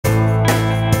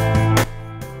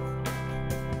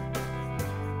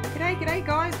G'day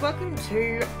guys, welcome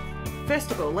to,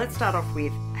 first of all, let's start off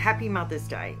with Happy Mother's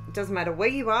Day. It doesn't matter where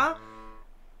you are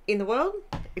in the world,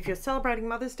 if you're celebrating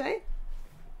Mother's Day,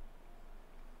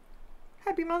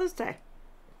 Happy Mother's Day.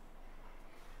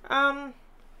 What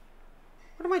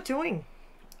am I doing?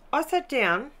 I sat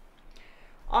down,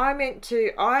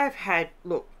 I've had,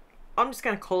 look, I'm just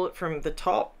going to call it from the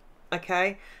top,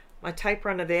 okay? My tape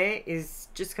runner there is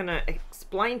just going to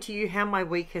explain to you how my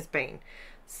week has been.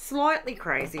 Slightly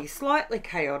crazy, slightly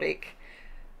chaotic,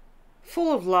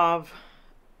 full of love,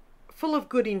 full of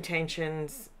good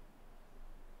intentions,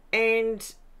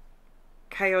 and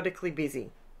chaotically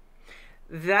busy.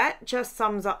 That just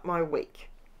sums up my week.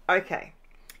 Okay,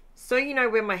 so you know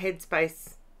where my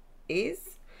headspace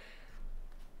is.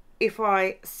 If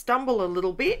I stumble a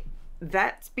little bit,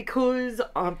 that's because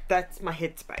that's my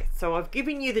headspace. So I've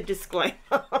given you the disclaimer.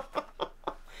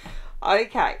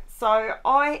 Okay, so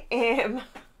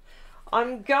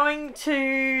I'm going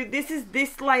to,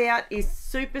 this layout is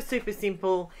super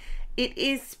simple. It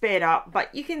is sped up,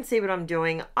 but you can see what I'm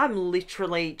doing. I'm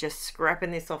literally just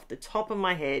scrapping this off the top of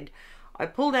my head. I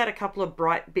pulled out a couple of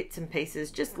bright bits and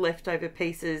pieces, just leftover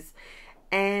pieces,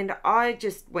 and I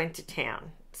just went to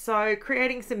town. So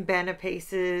creating some banner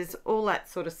pieces, all that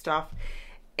sort of stuff.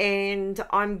 And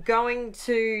I'm going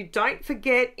to, don't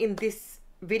forget, in this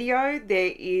video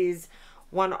there is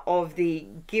one of the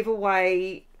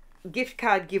gift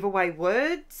card giveaway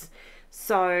words,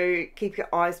 so keep your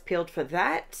eyes peeled for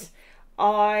that.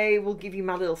 I will give you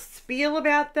my little spiel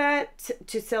about that.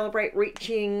 To celebrate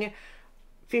reaching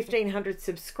 1,500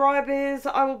 subscribers,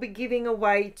 I will be giving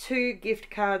away 2 gift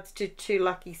cards to 2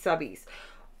 lucky subbies.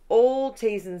 All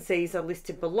T's and C's are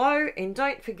listed below, and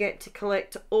don't forget to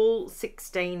collect all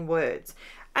 16 words.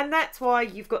 And that's why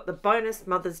you've got the bonus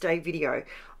Mother's Day video.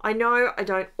 I know I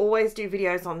don't always do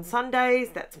videos on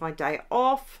Sundays, that's my day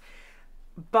off,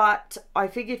 but I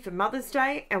figured for Mother's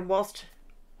Day, and whilst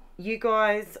you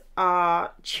guys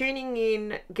are tuning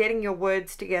in, getting your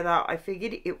words together, I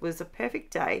figured it was a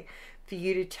perfect day for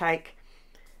you to take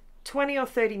 20 or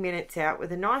 30 minutes out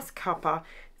with a nice cuppa,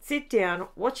 sit down,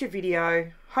 watch a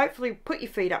video, hopefully put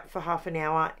your feet up for half an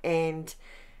hour and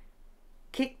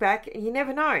kick back, and you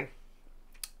never know.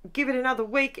 Give it another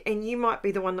week and you might be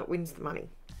the one that wins the money.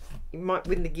 You might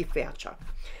win the gift voucher.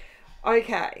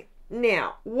 Okay,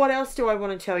 now what else do I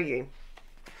want to tell you?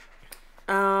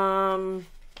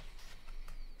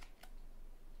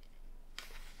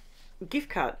 Gift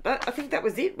card. I think that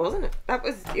was it, wasn't it?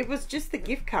 It was just the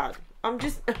gift card.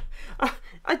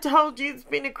 I told you it's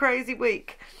been a crazy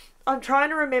week. I'm trying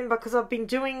to remember because I've been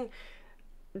doing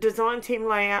design team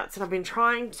layouts and I've been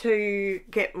trying to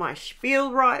get my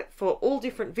spiel right for all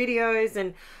different videos,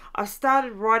 and I've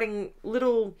started writing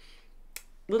little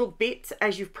bits.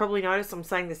 As you've probably noticed, I'm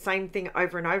saying the same thing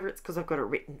over and over. It's because I've got it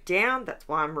written down. That's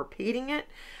why I'm repeating it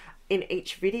in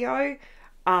each video.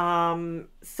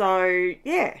 So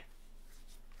yeah,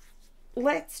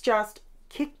 let's just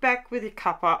kick back with a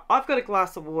cuppa. I've got a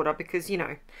glass of water because, you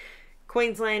know,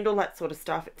 Queensland, all that sort of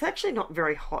stuff. It's actually not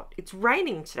very hot. It's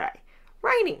raining today.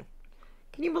 Raining.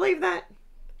 Can you believe that?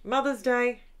 Mother's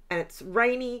Day and it's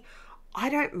rainy. I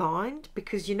don't mind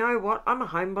because you know what? I'm a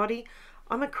homebody.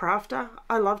 I'm a crafter.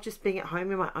 I love just being at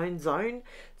home in my own zone.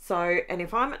 So, and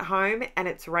if I'm at home and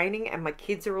it's raining and my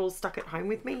kids are all stuck at home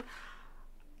with me,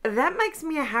 that makes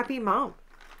me a happy mum.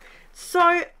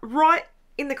 So write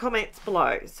in the comments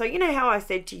below. So you know how I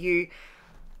said to you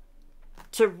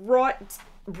to write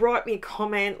me a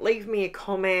comment, leave me a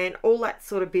comment, all that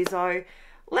sort of bizzo.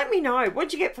 Let me know,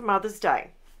 what'd you get for Mother's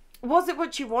Day? Was it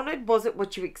what you wanted? Was it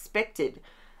what you expected?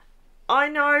 I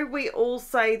know we all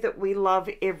say that we love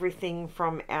everything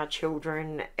from our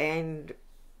children and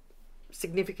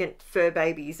significant fur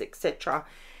babies, etc.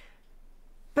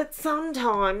 But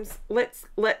sometimes,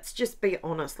 let's just be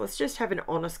honest. Let's just have an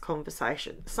honest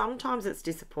conversation. Sometimes it's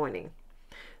disappointing.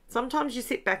 Sometimes you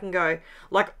sit back and go,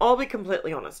 like, I'll be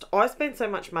completely honest. I spend so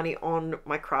much money on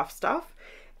my craft stuff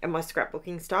and my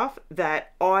scrapbooking stuff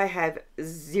that I have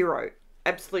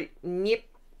absolute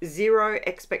zero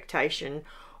expectation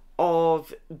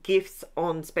of gifts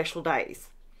on special days.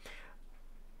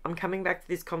 I'm coming back to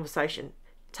this conversation.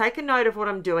 Take a note of what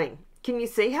I'm doing. Can you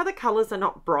see how the colors are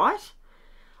not bright?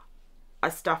 I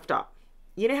stuffed up.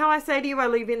 You know how I say to you, I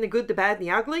leave in the good, the bad, and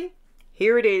the ugly?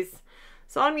 Here it is.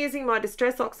 So I'm using my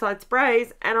Distress Oxide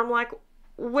sprays and I'm like,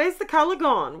 where's the color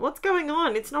gone? What's going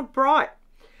on? It's not bright.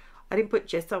 I didn't put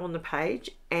gesso on the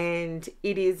page, and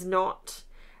it is not,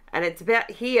 and it's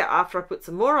about here after I put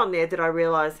some more on there that I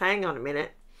realized, hang on a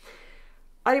minute,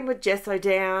 I didn't put gesso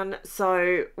down.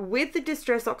 So with the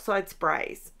Distress Oxide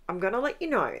sprays, I'm going to let you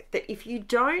know that if you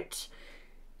don't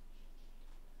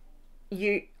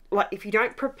if you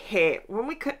don't prepare, when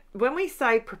we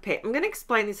say prepare, I'm going to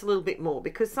explain this a little bit more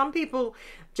because some people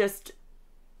just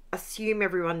assume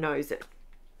everyone knows it.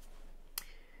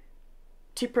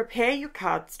 To prepare your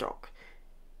cardstock,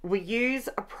 we use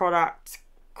a product,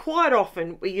 quite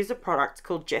often we use a product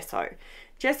called GESSO.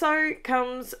 GESSO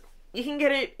comes, you can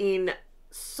get it in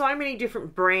so many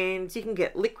different brands. You can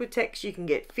get Liquitex, you can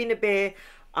get FINNABAIR,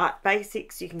 Art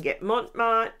Basics, you can get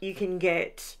Montmart, you can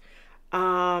get,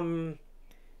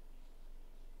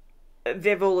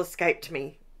 they've all escaped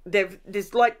me. There's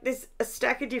a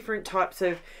stack of different types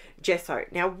of gesso.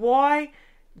 Now, why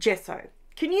gesso?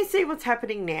 Can you see what's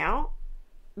happening now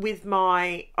with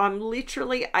I'm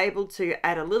literally able to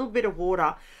add a little bit of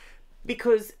water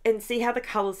because, and see how the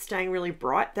color's staying really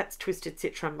bright? That's Twisted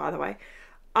Citron, by the way.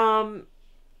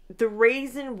 The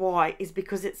reason why is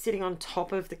because it's sitting on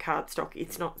top of the cardstock.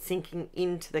 It's not sinking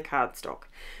into the cardstock.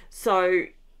 So,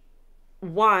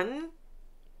 one,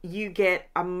 you get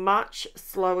a much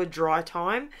slower dry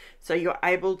time. So you're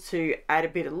able to add a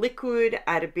bit of liquid,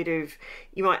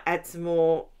 you might add some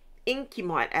more ink, you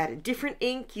might add a different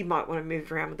ink, you might want to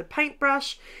move around with a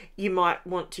paintbrush, you might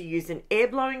want to use an air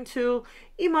blowing tool,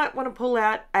 you might want to pull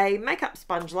out a makeup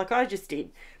sponge like I just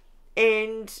did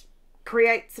and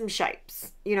create some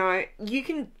shapes. You know, you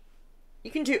can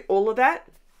do all of that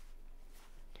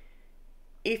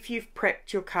if you've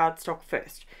prepped your cardstock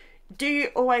first. Do you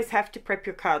always have to prep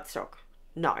your cardstock?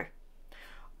 No.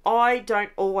 I don't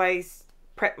always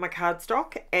prep my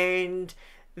cardstock, and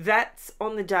that's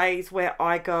on the days where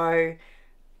I go,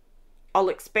 I'll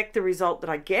expect the result that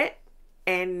I get,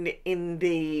 and in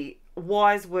the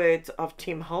wise words of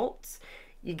Tim Holtz,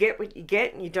 you get what you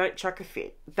get and you don't chuck a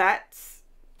fit. That's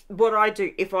what I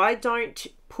do. If I don't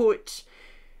put,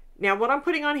 now what I'm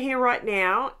putting on here right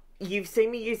now, you've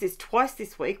seen me use this twice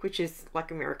this week, which is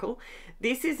like a miracle.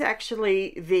 This is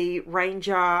actually the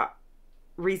Ranger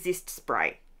Resist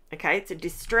Spray. Okay, it's a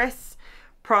distress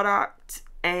product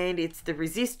and it's the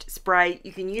Resist Spray.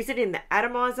 You can use it in the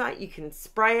atomizer. You can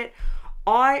spray it.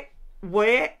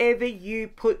 Wherever you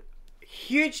put,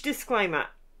 huge disclaimer,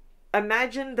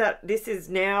 imagine that this is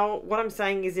now, what I'm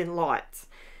saying is in lights.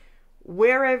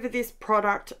 Wherever this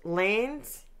product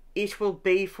lands, it will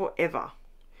be forever.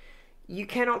 You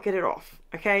cannot get it off,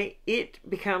 okay? It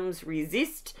becomes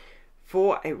resist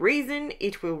for a reason.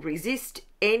 It will resist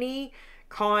any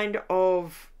kind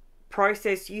of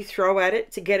process you throw at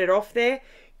it to get it off there.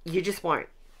 You just won't,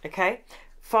 okay?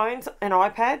 Phones and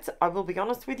iPads, I will be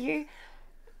honest with you,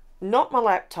 not my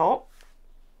laptop,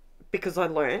 because I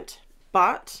learnt,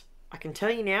 but I can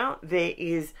tell you now, there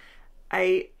is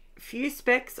a few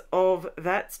specks of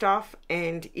that stuff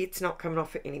and it's not coming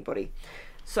off for anybody.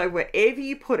 So wherever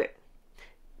you put it,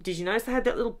 did you notice I had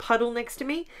that little puddle next to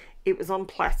me? It was on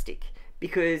plastic,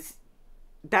 because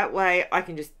that way I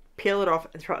can just peel it off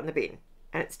and throw it in the bin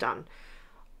and it's done.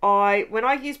 When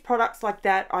I use products like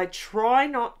that, I try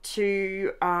not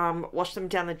to wash them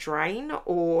down the drain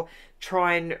or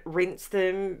try and rinse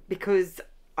them, because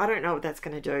I don't know what that's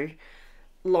going to do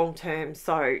long term.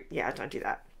 So yeah, I don't do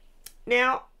that.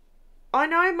 Now, I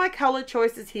know my color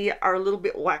choices here are a little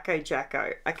bit wacko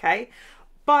jacko, okay?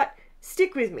 But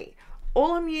stick with me.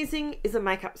 All I'm using is a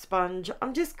makeup sponge.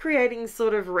 I'm just creating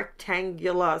sort of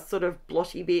rectangular, sort of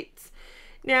blotty bits.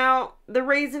 Now, the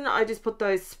reason I just put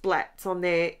those splats on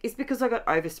there is because I got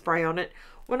overspray on it.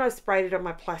 When I sprayed it on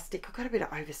my plastic, I got a bit of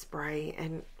overspray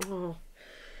and, oh,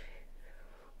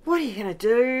 what are you going to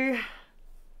do?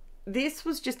 This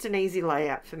was just an easy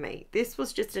layout for me. This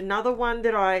was just another one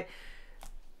that I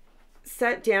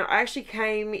sat down. I actually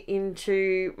came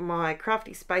into my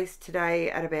crafty space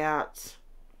today at about,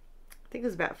 I think it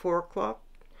was about 4 o'clock.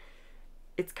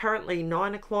 It's currently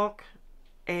 9 o'clock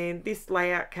and this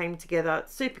layout came together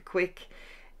super quick,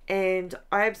 and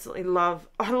I absolutely love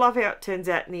how it turns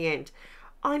out in the end.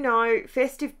 I know,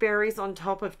 festive berries on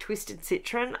top of Twisted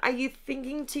Citron. Are you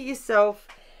thinking to yourself,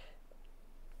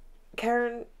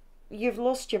 Karen, you've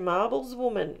lost your marbles,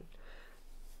 woman?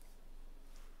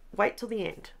 Wait till the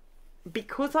end.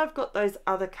 Because I've got those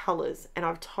other colours and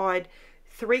I've tied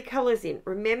 3 colours in.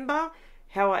 Remember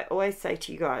how I always say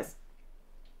to you guys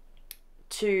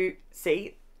to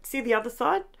see the other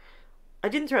side? I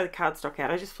didn't throw the cardstock out,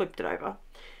 I just flipped it over.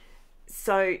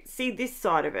 So see this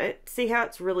side of it, see how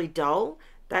it's really dull?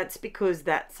 That's because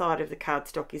that side of the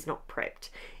cardstock is not prepped.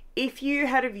 If you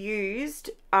had have used,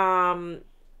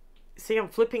 see, I'm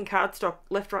flipping cardstock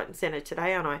left, right and centre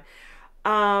today, aren't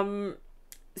I?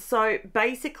 So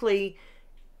basically,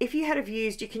 if you had have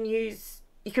used, you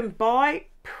can buy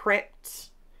prepped.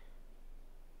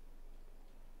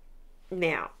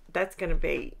 Now, that's going to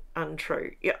be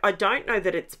untrue. I don't know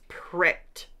that it's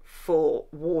prepped for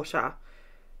water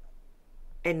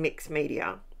and mixed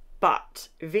media. But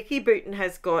Vicky BOUTIN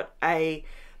has got a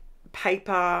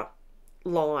paper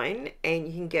line, and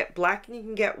you can get black and you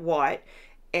can get white,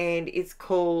 and it's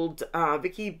called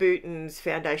Vicky BOUTIN's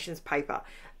Foundations paper.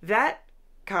 That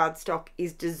cardstock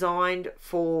is designed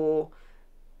for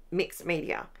mixed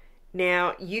media.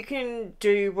 Now you can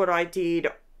do what I did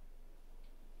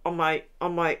on my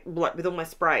like with all my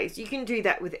sprays. You can do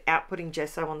that without putting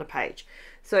gesso on the page.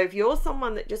 So if you're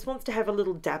someone that just wants to have a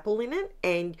little dabble in it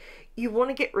and you want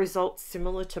to get results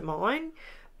similar to mine,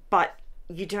 but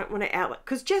you don't want to outlet,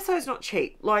 because gesso is not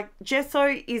cheap. Like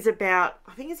gesso is about,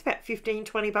 I think it's about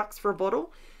 15-20 bucks for a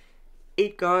bottle.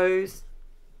 It goes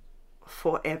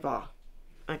forever.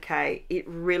 Okay, it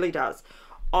really does.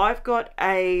 I've got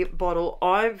a bottle.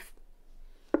 I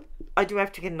do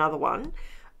have to get another one,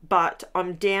 but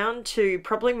I'm down to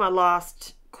probably my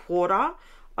last quarter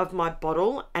of my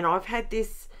bottle, and I've had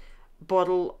this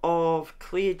bottle of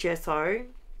clear gesso.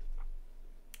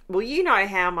 Well, you know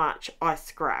how much I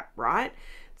scrap, right?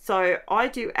 So I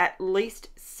do at least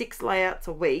 6 layouts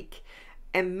a week,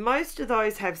 and most of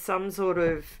those have some sort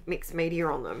of mixed media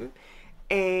on them,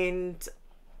 and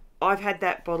I've had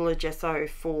that bottle of gesso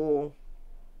for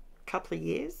a couple of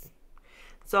years.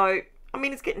 So I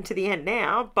mean, it's getting to the end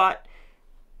now, but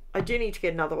I do need to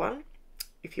get another one.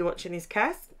 If you're watching this,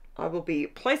 Cass, I will be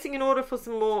placing an order for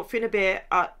some more FINNABAIR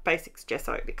Art Basics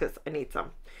gesso because I need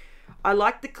some. I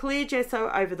like the clear gesso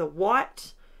over the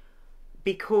white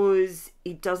because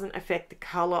it doesn't affect the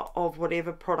color of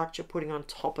whatever product you're putting on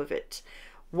top of it.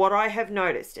 What I have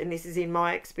noticed, and this is in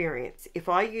my experience, if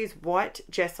I use white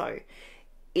gesso,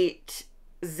 it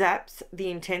zaps the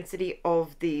intensity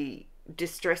of the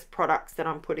distressed products that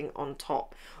I'm putting on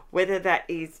top. Whether that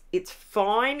is, it's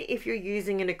fine if you're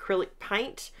using an acrylic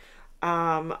paint,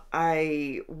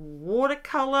 a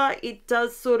watercolor, it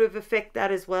does sort of affect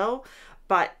that as well.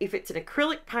 But if it's an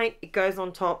acrylic paint, it goes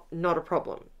on top, not a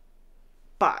problem.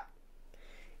 But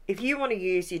if you want to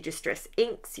use your distress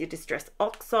inks, your distress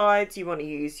oxides, you want to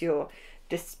use your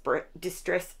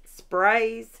distress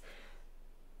sprays,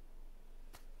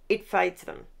 it fades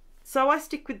them. So I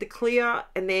stick with the clear,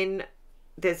 and then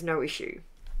there's no issue.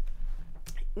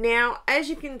 Now, as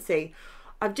you can see,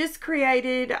 I've just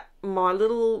created my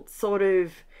little sort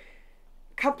of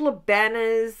couple of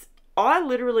banners. I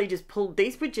literally just pulled,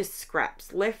 these were just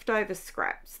scraps, leftover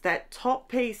scraps. That top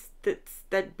piece, that's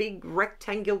that big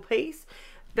rectangle piece,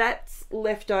 that's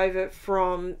left over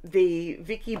from the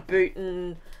Vicky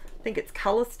BOUTIN, I think it's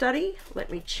color study. Let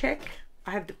me check.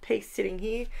 I have the piece sitting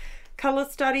here. Color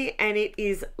study, and it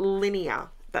is linear.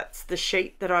 That's the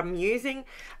sheet that I'm using,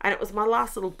 and it was my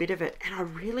last little bit of it, and I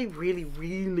I'm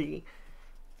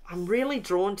really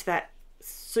drawn to that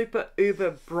super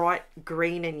uber bright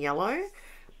green and yellow.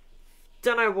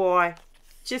 Don't know why,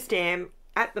 just am.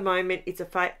 At the moment it's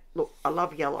a look, I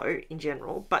love yellow in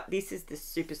general, but this is the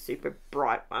super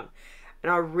bright one,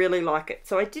 and I really like it.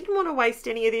 So I didn't want to waste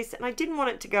any of this, and I didn't want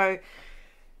it to go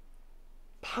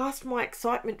past my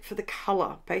excitement for the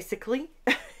color, basically.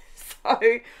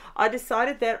 So I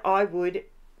decided that I would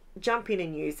jump in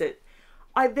and use it.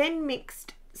 I then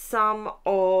mixed some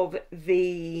of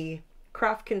the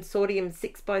Craft Consortium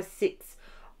 6x6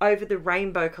 over the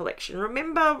Rainbow collection.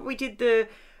 Remember we did the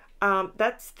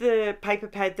that's the paper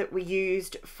pad that we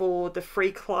used for the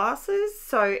free classes.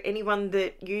 So anyone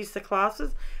that used the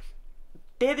classes,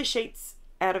 they're the sheets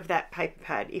out of that paper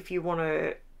pad. If you want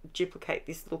to duplicate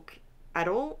this look at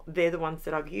all, they're the ones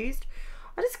that I've used.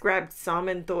 I just grabbed some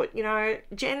and thought, you know,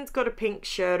 Jen's got a pink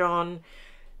shirt on,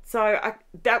 so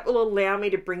that will allow me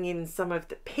to bring in some of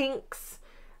the pinks.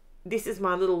 This is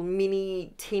my little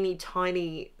mini teeny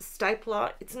tiny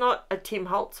stapler. It's not a Tim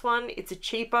Holtz one, it's a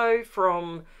cheapo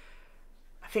from,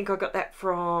 I think I got that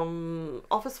from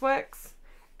Officeworks.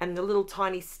 And the little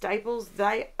tiny staples,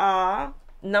 they are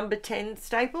number 10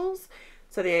 staples,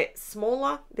 so they're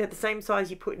smaller, they're the same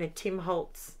size you put in a Tim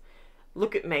Holtz.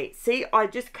 Look at me. See, I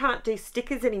just can't do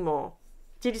stickers anymore.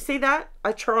 Did you see that?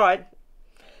 I tried.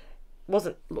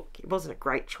 Look, it wasn't a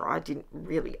great try. I didn't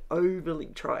really overly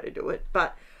try to do it,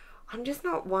 but I'm just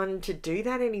not one to do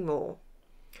that anymore.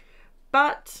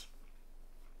 But,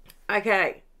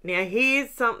 okay, now here's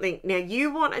something. Now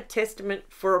you want a testament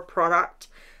for a product,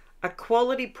 a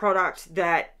quality product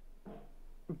that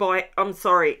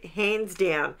hands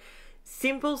down,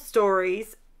 Simple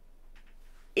Stories.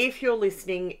 If you're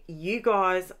listening, you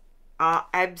guys are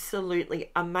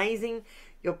absolutely amazing.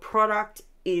 Your product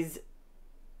is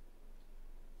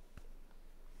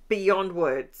beyond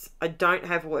words. I don't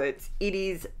have words. It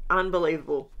is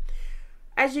unbelievable.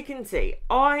 As you can see,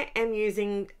 I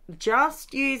am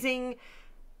just using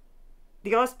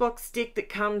the ice block stick that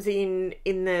comes in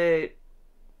the,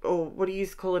 or what do you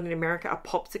call it in America, a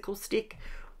popsicle stick.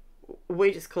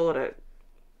 We just call it a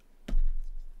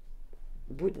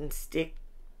wooden stick,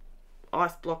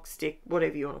 ice block stick,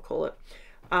 whatever you want to call it.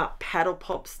 Paddle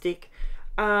pop stick.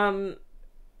 I'm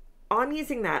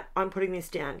using that. I'm putting this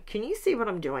down. Can you see what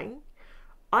I'm doing?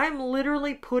 I'm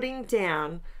literally putting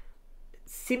down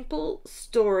Simple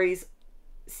Stories,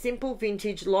 Simple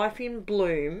Vintage Life in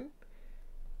Bloom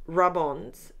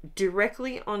rub-ons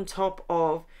directly on top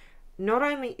of, not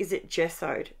only is it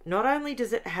gessoed, not only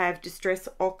does it have Distress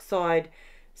Oxide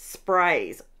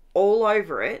sprays all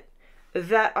over it,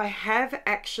 that I have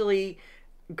actually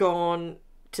gone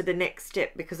to the next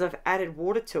step because I've added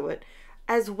water to it,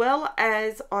 as well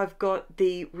as I've got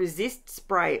the Resist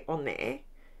spray on there.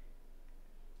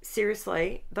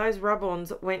 Seriously, those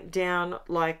rub-ons went down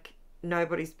like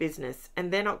nobody's business,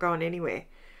 and they're not going anywhere.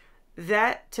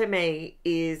 That to me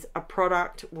is a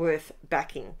product worth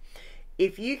backing.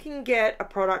 If you can get a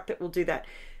product that will do that.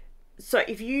 So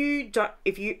if you don't,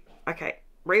 okay,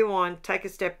 rewind, take a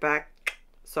step back.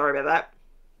 Sorry about that.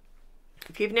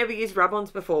 If you've never used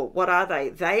rub-ons before, what are they?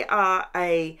 They are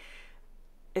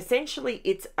essentially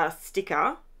it's a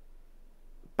sticker,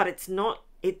 but it's not,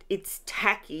 it's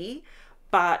tacky,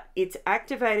 but it's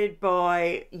activated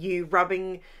by you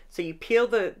rubbing. So you peel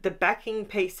the backing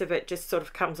piece of it, just sort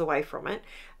of comes away from it,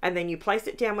 and then you place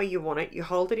it down where you want it, you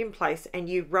hold it in place, and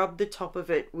you rub the top of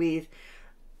it with,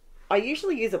 I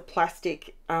usually use a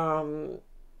plastic, I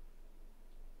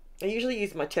usually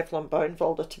use my Teflon bone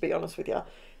folder, to be honest with you,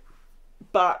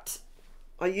 but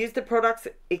I use the products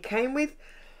it came with.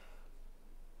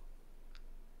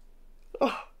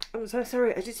 Oh, I'm so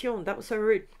sorry, I just yawned, that was so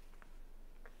rude.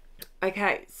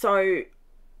 Okay, so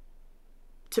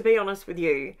to be honest with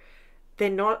you, they're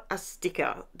not a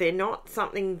sticker. They're not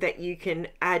something that you can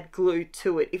add glue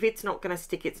to it. If it's not going to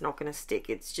stick, it's not going to stick.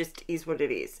 It's just is what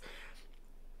it is.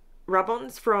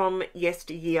 Rub-ons from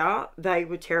yesteryear, they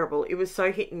were terrible. It was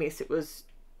so hit and miss. It was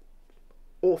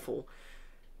awful.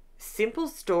 Simple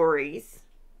Stories,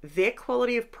 their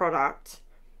quality of product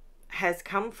has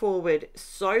come forward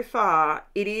so far.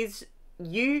 It is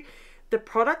the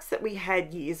products that we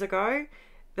had years ago,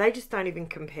 they just don't even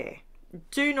compare.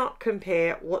 Do not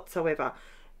compare whatsoever.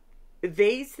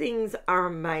 These things are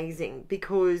amazing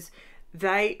because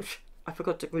I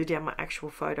forgot to glue down my actual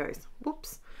photos.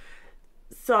 Whoops.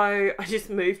 So I just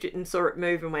moved it and saw it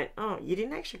move and went, oh, you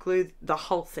didn't actually glue the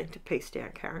whole centerpiece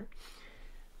down, Karen.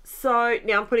 So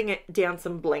now I'm putting it down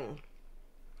some bling.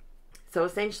 So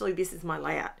essentially this is my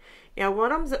layout. Now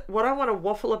what I want to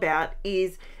waffle about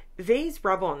is these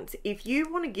rub-ons. If you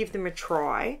want to give them a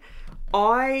try,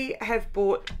 I have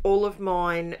bought all of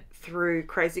mine through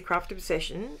Crazy Craft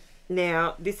Obsession.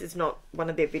 Now, this is not one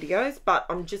of their videos, but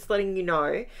I'm just letting you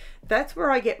know that's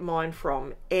where I get mine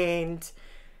from. And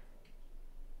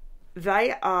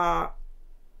they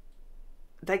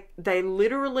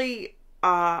literally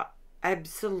are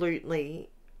absolutely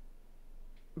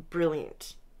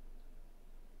brilliant.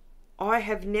 I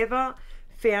have never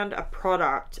found a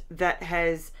product that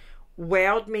has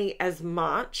wowed me as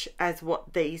much as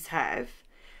what these have.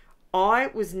 I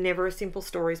was never a Simple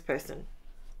Stories person.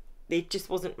 It just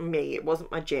wasn't me. It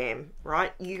wasn't my jam,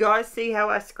 right? You guys see how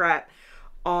I scrap.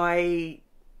 I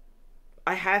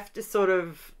have to sort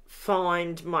of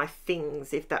find my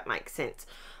things, if that makes sense.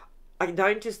 I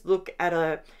don't just look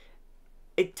at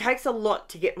it takes a lot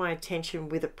to get my attention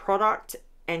with a product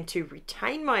and to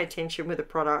retain my attention with a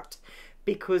product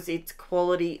because it's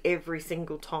quality every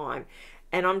single time.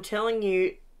 And I'm telling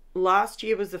you, last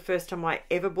year was the first time I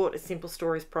ever bought a Simple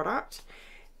Stories product,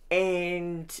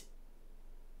 and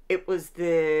it was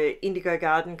the Indigo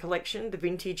Garden collection, the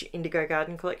vintage Indigo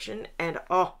Garden collection, and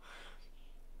oh,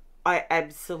 I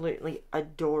absolutely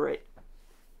adore it.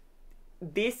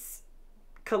 This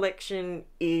collection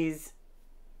is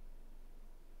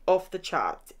off the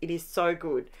charts. It is so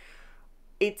good.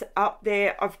 It's up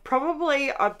there. I'd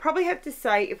probably have to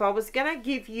say, if I was gonna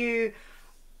give you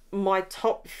my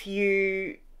top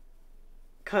few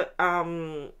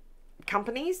companies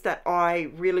that I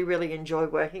really enjoy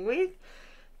working with,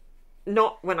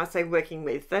 not when I say working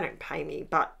with, they don't pay me,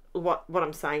 but what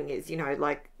I'm saying is, you know,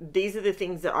 like, these are the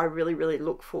things that I really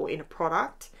look for in a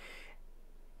product.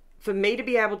 For me to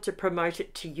be able to promote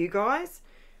it to you guys,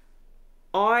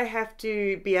 I have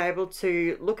to be able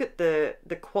to look at the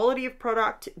quality of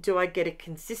product. Do I get a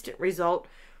consistent result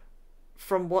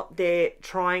from what they're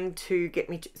trying to get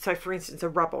me to? So for instance, a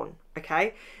rub-on,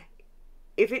 okay?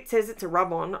 If it says it's a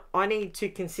rub-on, I need to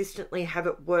consistently have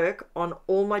it work on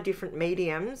all my different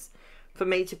mediums for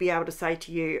me to be able to say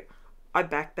to you, I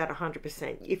back that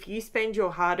 100%. If you spend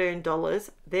your hard-earned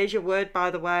dollars, there's your word, by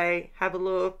the way. Have a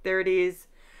look. There it is.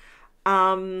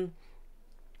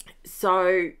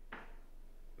 So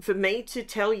for me to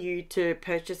tell you to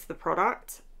purchase the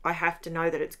product, I have to know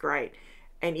that it's great.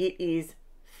 And it is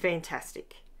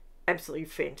fantastic. Absolutely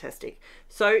fantastic.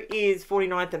 So is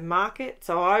 49th and Market.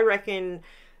 So I reckon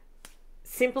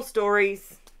Simple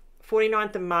Stories,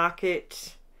 49th and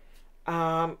Market.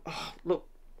 Look,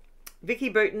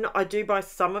 Vicky Boutin, I do buy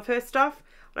some of her stuff.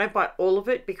 I don't buy all of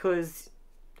it because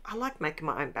I like making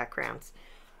my own backgrounds.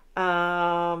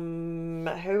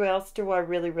 Who else do I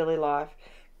really, really like?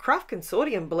 Craft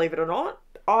Consortium, believe it or not.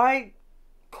 I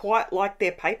quite like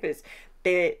their papers.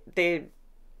 They're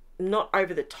not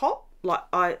over the top.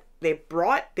 They're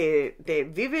bright, they're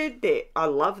vivid, I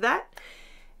love that.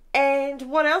 And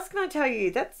what else can I tell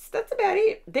you? That's about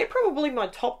it. They're probably my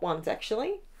top ones,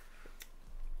 actually.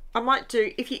 I might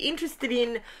do, if you're interested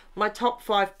in my top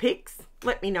 5 picks,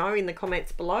 let me know in the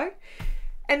comments below.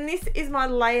 And this is my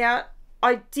layout.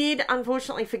 I did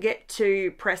unfortunately forget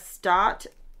to press start.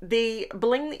 The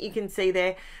bling that you can see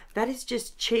there, that is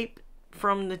just cheap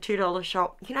from the $2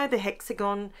 shop. You know the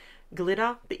hexagon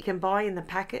glitter that you can buy in the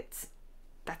packets?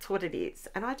 That's what it is.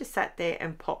 And I just sat there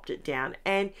and popped it down.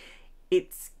 And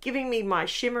it's giving me my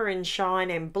shimmer and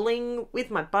shine and bling with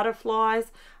my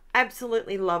butterflies.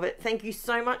 Absolutely love it. Thank you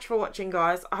so much for watching,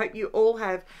 guys. I hope you all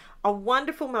have a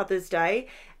wonderful Mother's Day.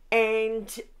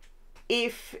 And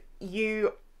if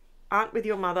you aren't with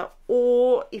your mother,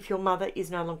 or if your mother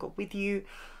is no longer with you,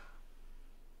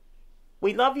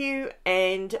 we love you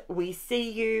and we see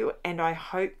you, and I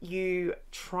hope you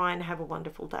try and have a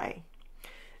wonderful day.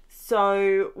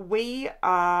 So we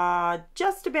are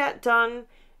just about done,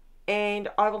 and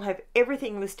I will have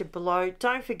everything listed below.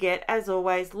 Don't forget, as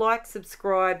always, like,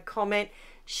 subscribe, comment,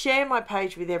 share my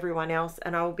page with everyone else,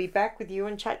 and I will be back with you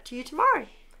and chat to you tomorrow.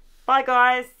 Bye,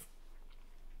 guys.